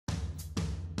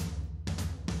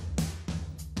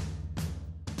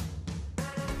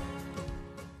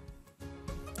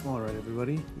Alright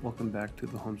everybody, welcome back to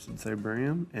the Homestead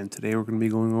Cybrarium, and today we're going to be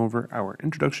going over our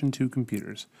introduction to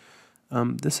computers.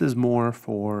 This is more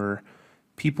for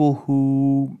people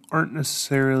who aren't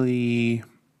necessarily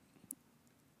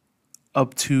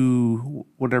up to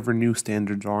whatever new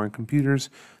standards are in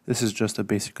computers. This is just a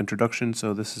basic introduction,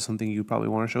 so this is something you probably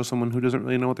want to show someone who doesn't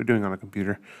really know what they're doing on a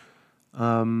computer.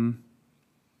 Let's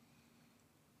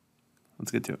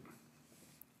get to it.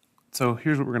 So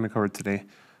here's what we're going to cover today.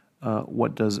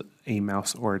 What does a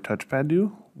mouse or a touchpad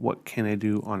do? What can I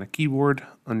do on a keyboard?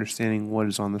 Understanding what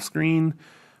is on the screen,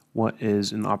 what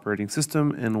is an operating system,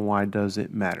 and why does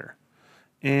it matter?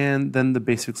 And then the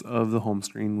basics of the home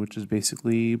screen, which is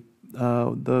basically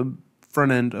the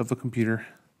front end of a computer.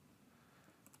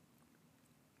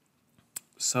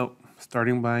 So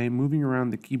starting by moving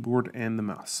around the keyboard and the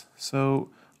mouse.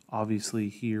 So obviously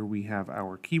here we have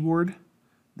our keyboard.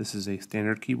 This is a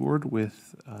standard keyboard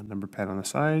with a number pad on the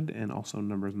side and also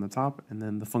numbers on the top, and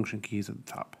then the function keys at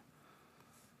the top.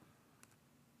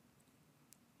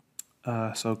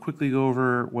 So quickly go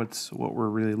over what we're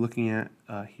really looking at.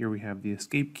 Here we have the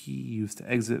escape key used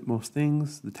to exit most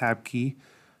things, the tab key,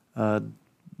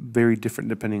 very different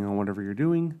depending on whatever you're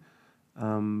doing.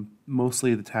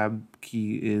 Mostly the tab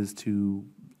key is to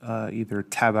either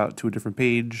tab out to a different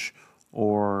page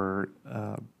or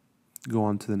go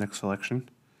on to the next selection.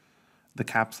 The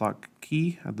caps lock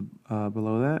key at the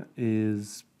below that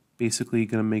is basically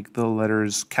going to make the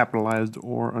letters capitalized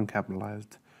or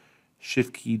uncapitalized.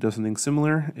 Shift key does something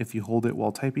similar. If you hold it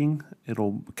while typing,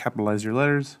 it'll capitalize your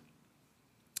letters.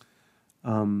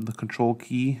 The control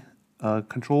key,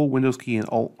 control, Windows key, and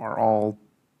Alt are all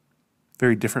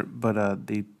very different, but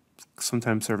they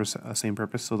sometimes serve a same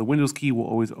purpose. So the Windows key will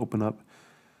always open up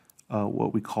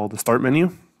what we call the start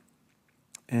menu.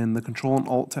 And the Control and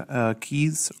Alt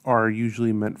keys are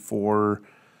usually meant for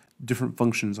different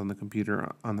functions on the computer,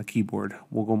 on the keyboard.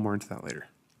 We'll go more into that later.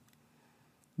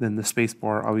 Then the space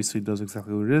bar obviously does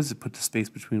exactly what it is. It puts a space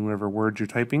between whatever words you're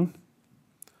typing.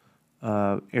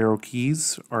 Arrow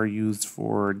keys are used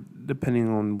for, depending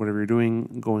on whatever you're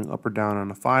doing, going up or down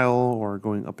on a file or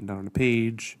going up and down on a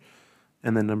page.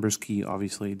 And the numbers key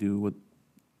obviously do with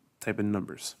type in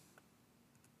numbers.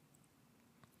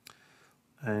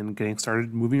 And getting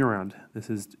started moving around. This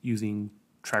is using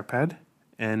trackpad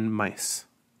and mice.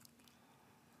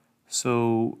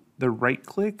 So the right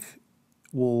click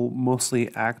will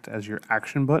mostly act as your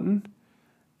action button,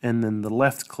 and then the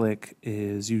left click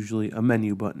is usually a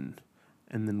menu button.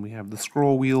 And then we have the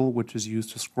scroll wheel, which is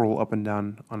used to scroll up and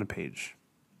down on a page.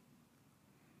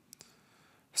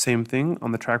 Same thing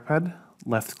on the trackpad,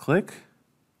 left click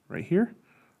right here,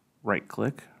 right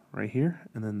click right here,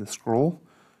 and then the scroll,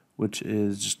 which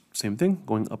is just same thing,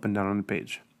 going up and down on the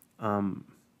page.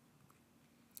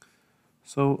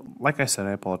 So like I said,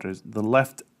 I apologize, the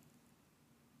left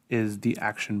is the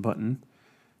action button.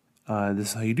 This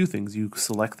is how you do things. You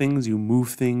select things, you move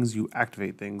things, you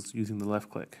activate things using the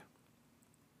left click.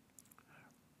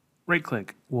 Right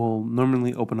click will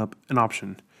normally open up an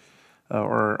option,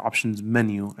 or options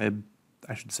menu,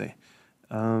 I should say.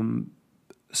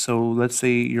 So let's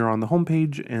say you're on the home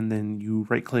page and then you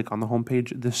right click on the home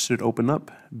page. This should open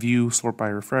up, view, sort by,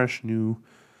 refresh, new.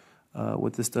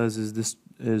 What this does is this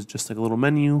is just like a little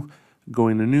menu.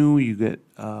 Going to new, you get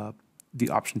the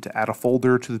option to add a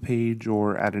folder to the page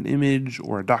or add an image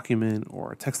or a document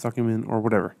or a text document or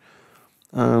whatever.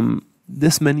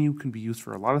 This menu can be used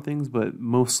for a lot of things, but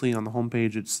mostly on the home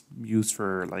page it's used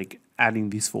for like adding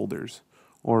these folders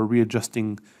or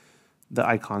readjusting the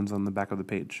icons on the back of the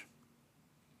page.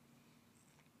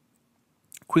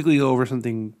 Quickly go over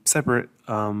something separate.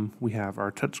 We have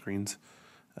our touchscreens.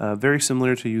 Very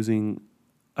similar to using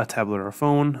a tablet or a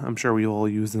phone. I'm sure we all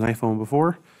used an iPhone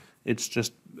before. It's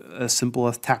just as simple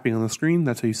as tapping on the screen.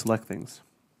 That's how you select things.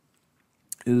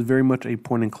 It is very much a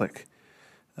point and click.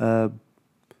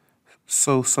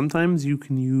 So sometimes you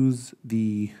can use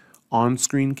the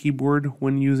on-screen keyboard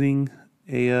when using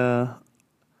a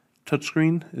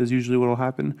touchscreen is usually what will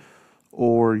happen.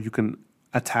 Or you can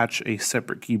attach a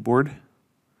separate keyboard.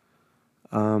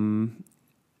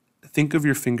 Think of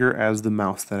your finger as the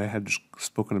mouse that I had just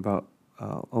spoken about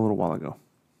a little while ago.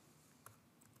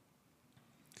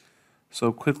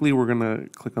 So quickly we're going to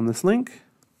click on this link.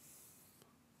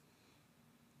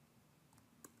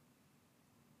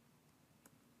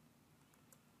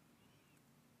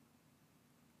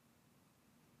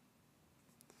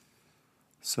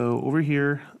 So over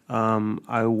here,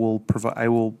 I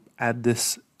will add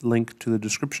this link to the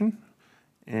description.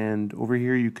 And over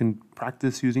here you can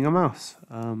practice using a mouse.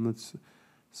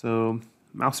 So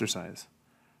mouser size.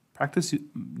 practice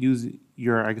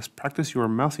your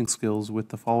mousing skills with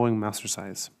the following mouse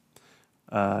exercise.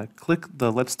 Click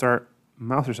the Let's Start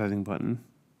mouse exercising button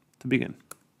to begin.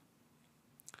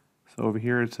 So over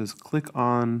here it says click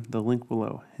on the link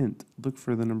below. Hint, look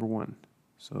for the number 1.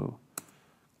 So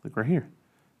click right here.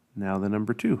 Now the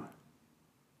number 2.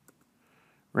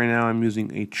 Right now I'm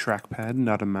using a trackpad,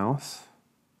 not a mouse.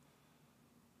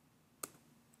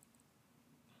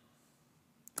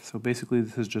 So basically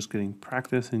this is just getting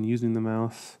practice in using the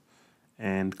mouse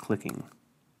and clicking.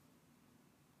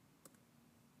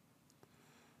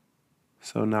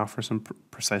 So now for some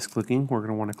precise clicking, we're going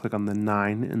to want to click on the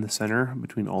 9 in the center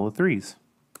between all the 3s.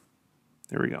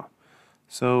 There we go.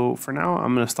 So for now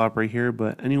I'm going to stop right here,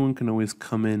 but anyone can always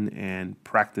come in and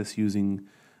practice using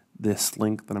this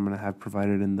link that I'm going to have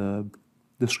provided in the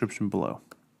description below.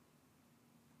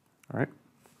 All right.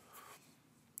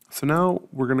 So now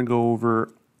we're going to go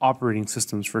over operating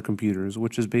systems for computers,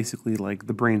 which is basically like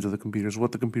the brains of the computers,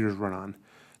 what the computers run on.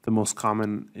 The most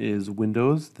common is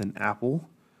Windows, then Apple,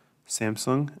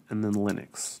 Samsung, and then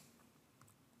Linux.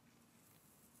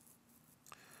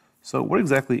 So what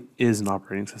exactly is an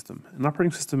operating system? An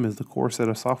operating system is the core set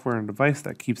of software and device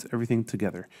that keeps everything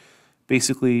together.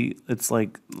 Basically, it's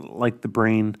like the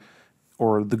brain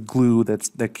or the glue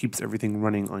that keeps everything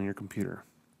running on your computer.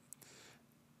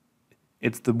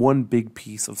 It's the one big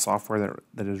piece of software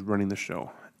that is running the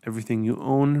show. Everything you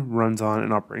own runs on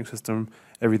an operating system,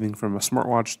 everything from a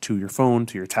smartwatch to your phone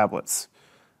to your tablets.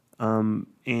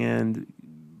 And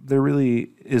there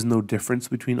really is no difference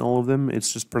between all of them.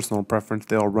 It's just personal preference.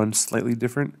 They all run slightly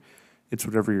different. It's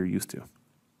whatever you're used to.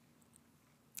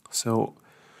 So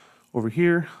over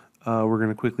here, we're going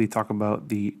to quickly talk about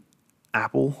the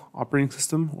Apple operating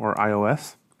system, or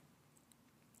iOS.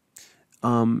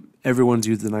 Everyone's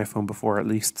used an iPhone before, at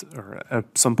least, or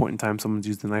at some point in time, someone's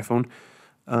used an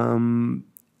iPhone.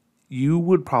 You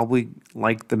would probably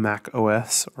like the Mac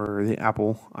OS or the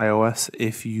Apple iOS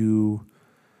if you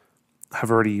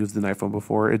have already used an iPhone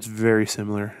before. It's very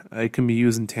similar. It can be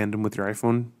used in tandem with your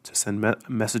iPhone to send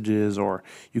messages, or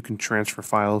you can transfer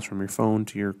files from your phone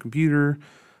to your computer.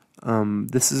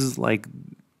 This is like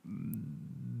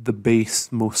the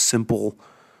base, most simple,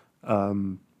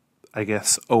 I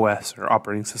guess, OS or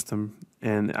operating system.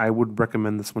 And I would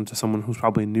recommend this one to someone who's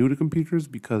probably new to computers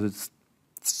because it's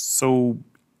so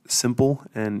simple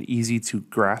and easy to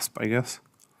grasp, I guess.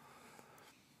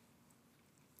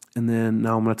 And then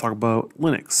now I'm going to talk about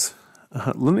Linux.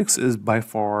 Linux is by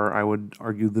far, I would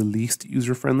argue, the least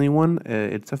user-friendly one.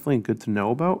 It's definitely good to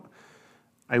know about.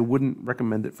 I wouldn't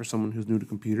recommend it for someone who's new to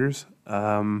computers.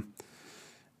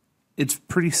 It's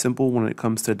pretty simple when it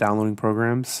comes to downloading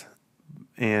programs,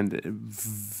 and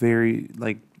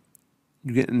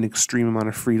you get an extreme amount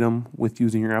of freedom with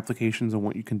using your applications and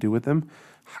what you can do with them.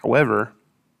 However,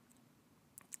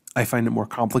 I find it more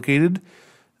complicated.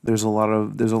 There's a lot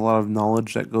of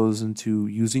knowledge that goes into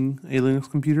using a Linux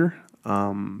computer.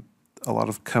 A lot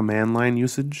of command line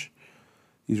usage.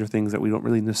 These are things that we don't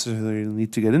really necessarily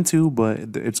need to get into,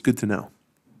 but it's good to know.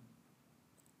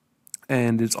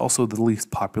 And it's also the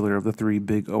least popular of the 3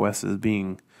 big OSs,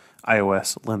 being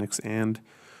iOS, Linux, and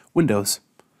Windows.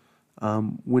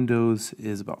 Windows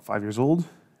is about 5 years old.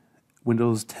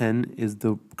 Windows 10 is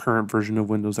the current version of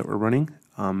Windows that we're running.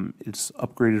 It's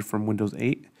upgraded from Windows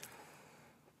 8.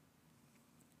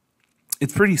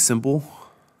 It's pretty simple.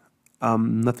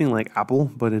 Nothing like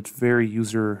Apple, but it's very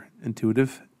user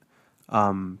intuitive.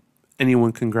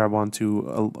 Anyone can grab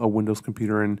onto a Windows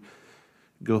computer and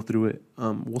go through it.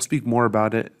 We'll speak more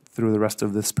about it through the rest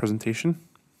of this presentation.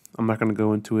 I'm not going to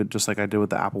go into it just like I did with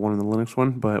the Apple one and the Linux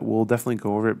one, but we'll definitely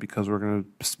go over it because we're going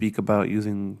to speak about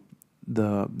using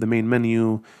the main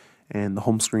menu and the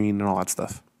home screen and all that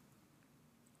stuff.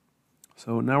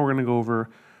 So now we're going to go over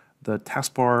the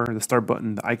taskbar, the start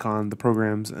button, the icon, the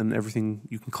programs, and everything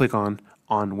you can click on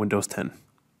Windows 10.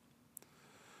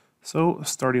 So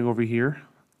starting over here,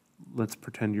 let's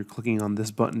pretend you're clicking on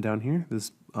this button down here,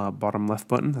 this bottom left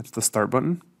button. That's the start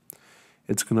button.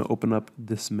 It's going to open up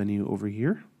this menu over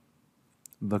here,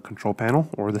 the control panel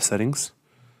or the settings.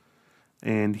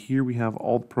 And here we have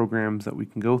all the programs that we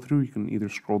can go through. You can either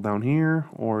scroll down here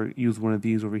or use one of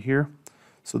these over here.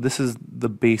 So this is the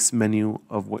base menu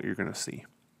of what you're going to see.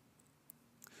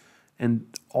 And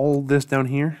all this down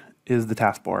here is the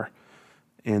taskbar.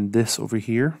 And this over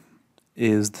here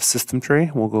is the system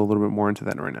tray. We'll go a little bit more into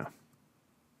that right now.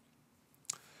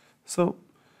 So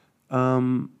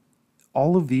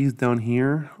all of these down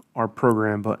here are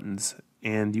program buttons,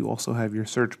 and you also have your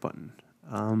search button.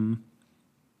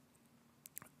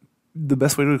 The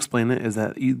best way to explain it is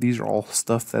that these are all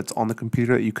stuff that's on the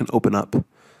computer that you can open up.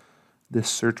 This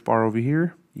search bar over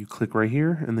here You click right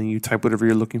here, and then you type whatever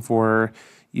you're looking for,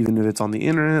 even if it's on the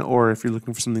internet or if you're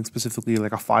looking for something specifically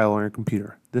like a file on your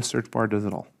computer. This search bar does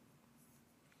it all.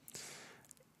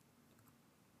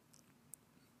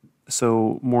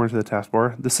 So more into the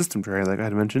taskbar, the system tray, like I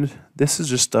had mentioned, this is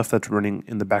just stuff that's running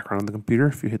in the background of the computer.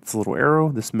 If you hit this little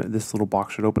arrow, this little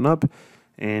box should open up,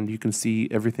 and you can see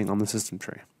everything on the system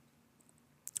tray.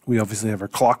 We obviously have our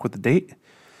clock with the date,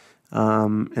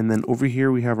 and then over here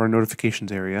we have our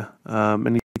notifications area.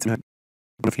 Any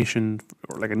notification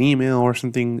or like an email or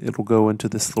something, it'll go into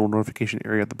this little notification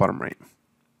area at the bottom right.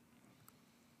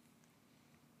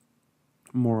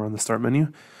 More on the start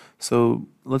menu. So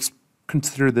let's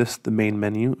consider this the main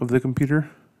menu of the computer.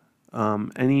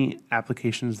 Any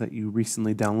applications that you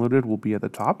recently downloaded will be at the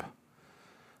top.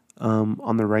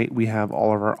 On the right, we have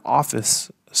all of our Office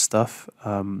stuff.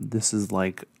 This is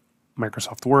like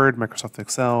Microsoft Word, Microsoft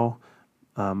Excel,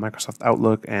 Microsoft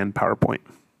Outlook, and PowerPoint.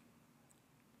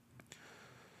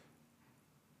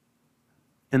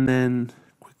 And then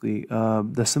quickly,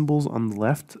 the symbols on the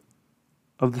left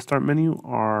of the start menu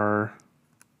are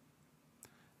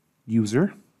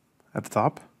user at the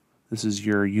top. This is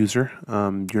your user.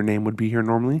 Your name would be here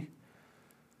normally.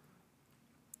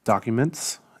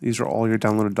 Documents. These are all your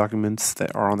downloaded documents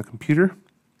that are on the computer.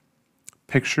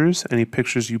 Pictures. Any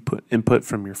pictures you input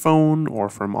from your phone or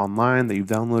from online that you've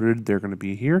downloaded, they're going to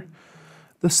be here.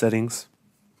 The settings.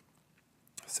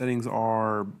 Settings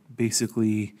are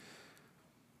basically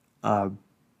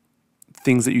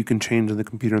things that you can change in the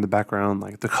computer in the background,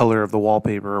 like the color of the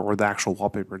wallpaper or the actual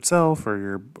wallpaper itself,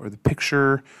 or the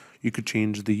picture. You could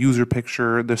change the user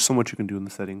picture. There's so much you can do in the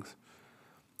settings.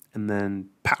 And then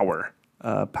power.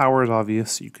 Power is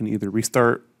obvious. You can either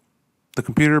restart the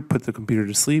computer, put the computer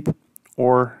to sleep,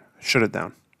 or shut it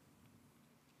down.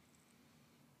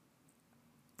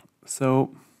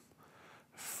 So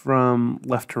from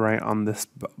left to right on this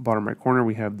bottom right corner,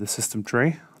 we have the system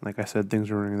tray. Like I said,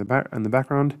 things are running in the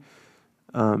background.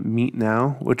 Meet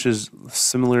Now, which is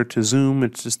similar to Zoom.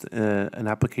 It's just an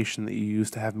application that you use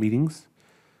to have meetings.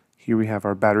 Here we have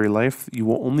our battery life. You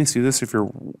will only see this if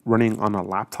you're running on a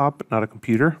laptop, not a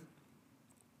computer.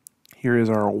 Here is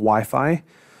our Wi-Fi.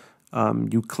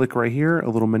 You click right here,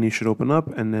 a little menu should open up,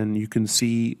 and then you can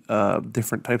see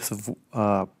different types of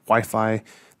Wi-Fi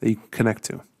that you can connect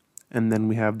to. And then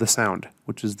we have the sound,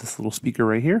 which is this little speaker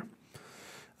right here.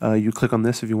 You click on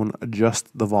this if you want to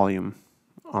adjust the volume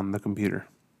on the computer.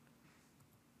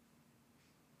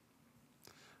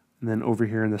 And then over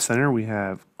here in the center, we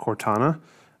have Cortana.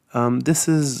 This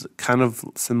is kind of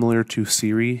similar to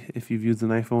Siri if you've used an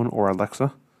iPhone, or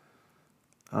Alexa,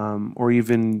 or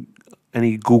even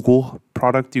any Google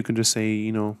product. You can just say,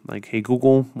 you know, like, hey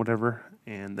Google, whatever,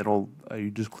 and that'll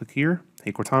you just click here,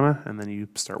 hey Cortana, and then you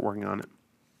start working on it.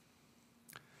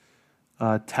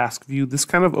 Task view. This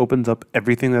kind of opens up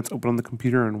everything that's open on the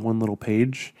computer in one little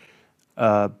page.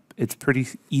 It's pretty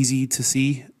easy to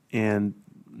see and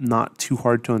not too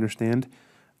hard to understand.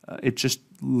 It just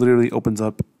literally opens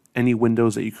up any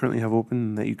windows that you currently have open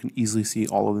and that you can easily see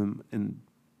all of them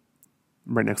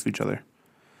right next to each other.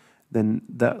 Then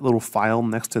that little file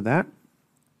next to that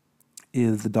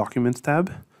is the Documents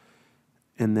tab.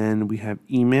 And then we have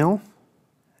Email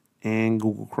and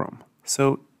Google Chrome.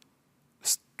 So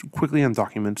quickly on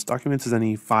Documents. Documents is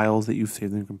any files that you've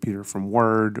saved on your computer from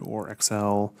Word or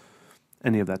Excel,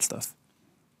 any of that stuff.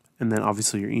 And then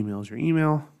obviously your email is your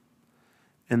email.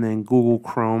 And then Google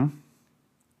Chrome,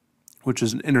 which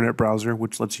is an internet browser,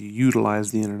 which lets you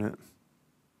utilize the internet.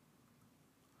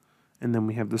 And then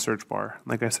we have the search bar.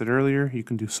 Like I said earlier, you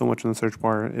can do so much in the search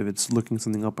bar if it's looking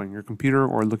something up on your computer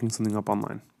or looking something up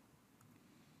online.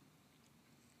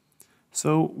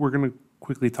 So we're going to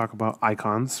quickly talk about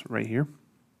icons right here.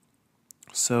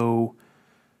 So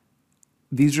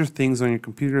these are things on your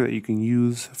computer that you can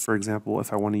use. For example,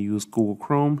 if I want to use Google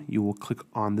Chrome, you will click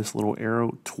on this little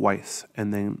arrow twice,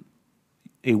 and then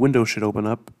a window should open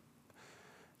up,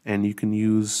 and you can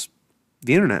use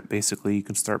the internet. Basically, you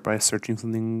can start by searching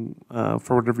something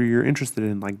for whatever you're interested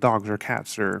in, like dogs or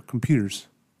cats or computers.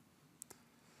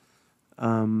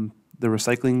 The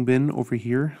recycling bin over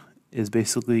here is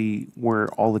basically where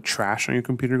all the trash on your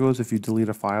computer goes. If you delete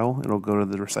a file, it'll go to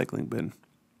the recycling bin.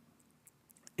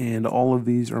 And all of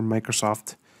these are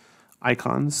Microsoft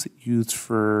icons used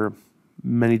for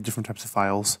many different types of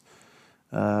files.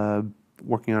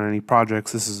 Working on any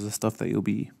projects, this is the stuff that you'll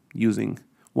be using.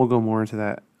 We'll go more into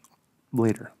that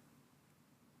later.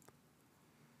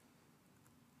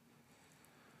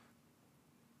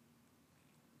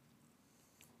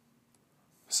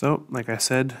 So, like I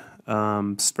said,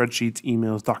 spreadsheets,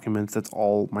 emails, documents, that's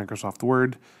all Microsoft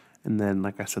Word. And then,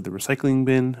 like I said, the recycling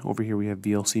bin. Over here we have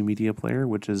VLC Media Player,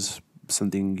 which is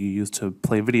something you use to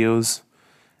play videos.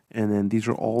 And then these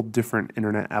are all different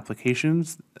internet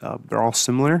applications. They're all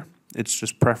similar. It's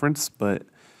just preference, but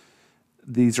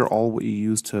these are all what you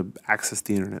use to access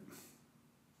the internet.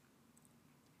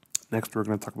 Next, we're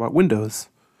going to talk about windows.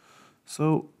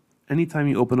 So anytime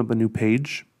you open up a new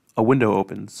page, a window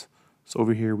opens. So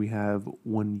over here we have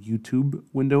one YouTube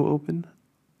window open,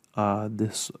 a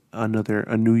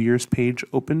New Year's page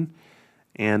open,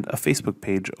 and a Facebook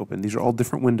page open. These are all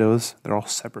different windows. They're all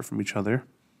separate from each other.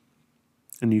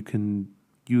 And you can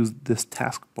use this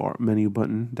taskbar menu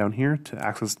button down here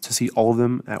to see all of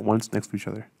them at once next to each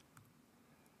other.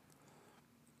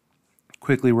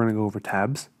 Quickly, we're going to go over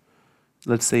tabs.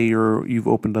 Let's say you've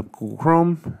opened up Google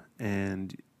Chrome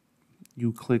and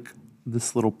you click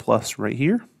this little plus right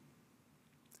here,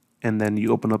 and then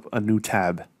you open up a new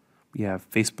tab. We have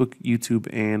Facebook, YouTube,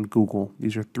 and Google.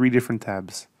 These are 3 different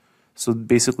tabs. So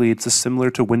basically it's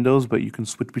similar to Windows, but you can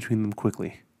switch between them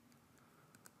quickly.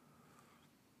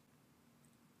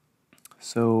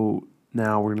 So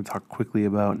now we're going to talk quickly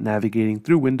about navigating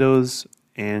through windows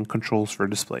and controls for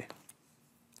display.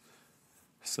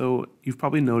 So you've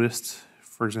probably noticed,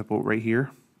 for example, right here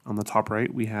on the top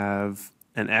right, we have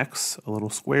an X, a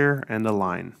little square, and a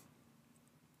line.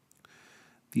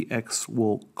 The X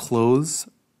will close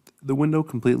the window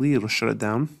completely. It'll shut it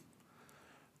down.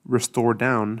 Restore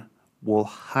down will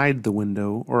hide the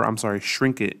window, or I'm sorry,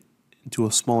 shrink it into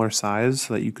a smaller size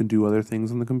so that you can do other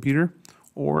things on the computer.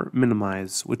 Or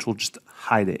minimize, which will just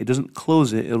hide it. It doesn't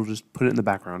close it, it'll just put it in the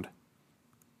background.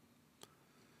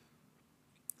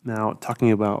 Now,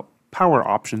 talking about power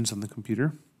options on the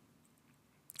computer,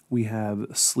 we have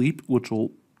sleep, which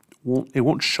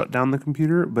won't shut down the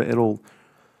computer, but it'll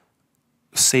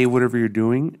save whatever you're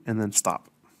doing and then stop.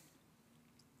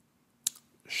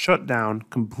 Shut down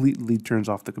completely turns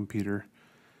off the computer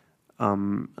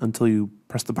until you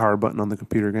press the power button on the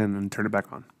computer again and turn it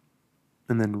back on.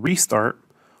 And then restart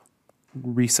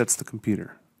resets the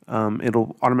computer.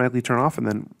 It'll automatically turn off and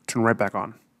then turn right back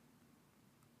on.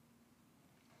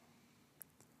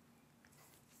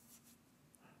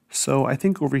 So I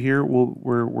think over here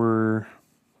we're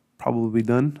probably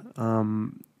done.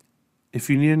 If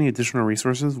you need any additional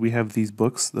resources, we have these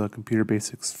books, The Computer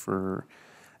Basics for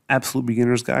Absolute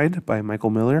Beginner's Guide by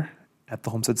Michael Miller at the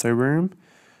Homestead Cybrarium.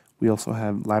 We also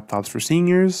have Laptops for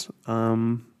Seniors,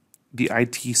 the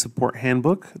IT Support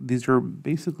Handbook. These are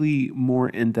basically more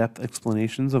in-depth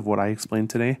explanations of what I explained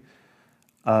today.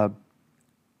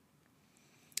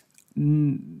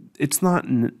 It's not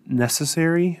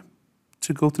necessary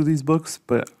to go through these books,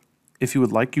 but if you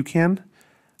would like, you can.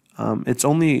 It's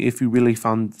only if you really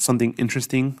found something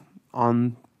interesting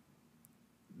on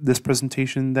this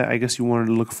presentation that I guess you wanted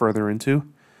to look further into.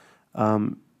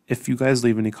 If you guys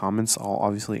leave any comments, I'll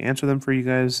obviously answer them for you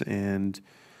guys, and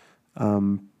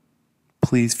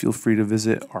please feel free to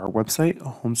visit our website,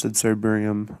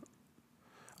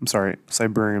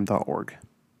 Cybrarium.org.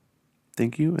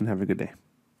 Thank you and have a good day.